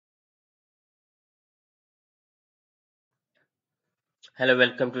Hello,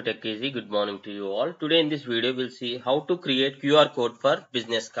 welcome to Tech Easy. Good morning to you all. Today in this video, we'll see how to create QR code for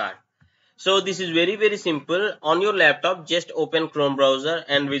business card. So this is very simple. On your laptop, just open Chrome browser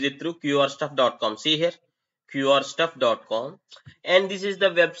and visit through qrstuff.com. See here, qrstuff.com. And this is the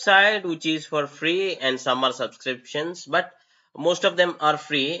website which is for free and some are subscriptions, but most of them are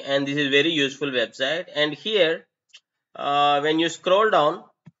free and this is very useful website. And here, when you scroll down,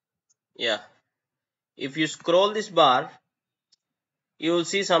 if you scroll this bar, you will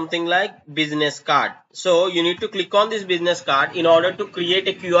see something like business card. So you need to click on this business card in order to create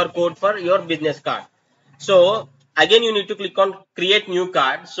a QR code for your business card. So again you need to click on create new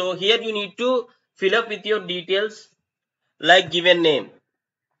card. So here you need to fill up with your details like given name.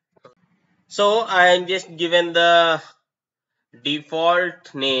 So I am just given the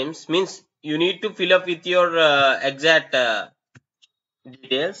default names, means you need to fill up with your exact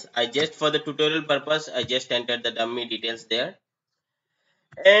details. I just, for the tutorial purpose, I just entered the dummy details there.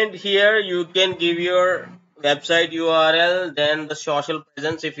 And here you can give your website URL, then the social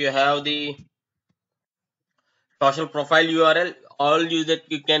presence if you have the social profile URL, all you that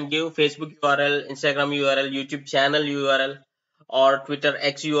you can give Facebook URL, Instagram URL, YouTube channel URL, or Twitter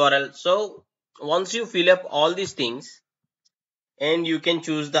X URL. So once you fill up all these things, and you can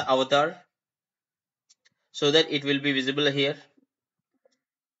choose the avatar so that it will be visible here,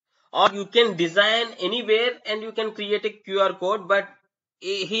 or you can design anywhere and you can create a QR code, but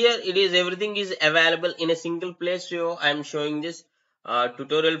here it is, everything is available in a single place. So I am showing this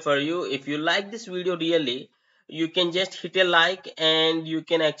tutorial for you. If you like this video really, you can just hit a like and you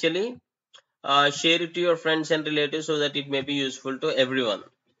can actually share it to your friends and relatives so that it may be useful to everyone.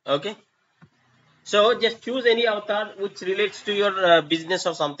 Okay, so just choose any avatar which relates to your business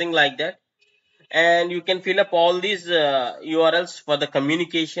or something like that, and you can fill up all these URLs for the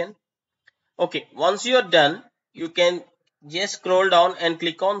communication. Okay, once you are done, you can just scroll down and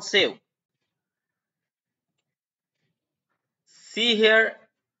click on save. See here,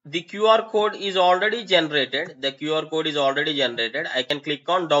 the QR code is already generated. The QR code is already generated. I can click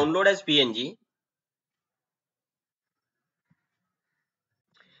on download as PNG.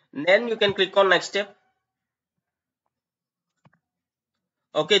 Then you can click on next step.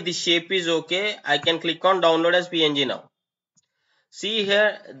 Okay, the shape is okay. I can click on download as PNG now. See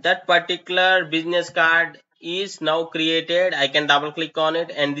here, that particular business card is now created. I can double click on it,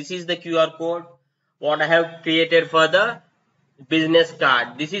 and this is the QR code what I have created for the business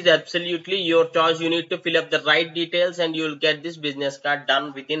card. This is absolutely your choice. You need to fill up the right details and you will get this business card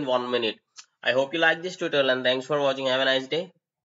done within 1 minute. I hope you like this tutorial and thanks for watching. Have a nice day.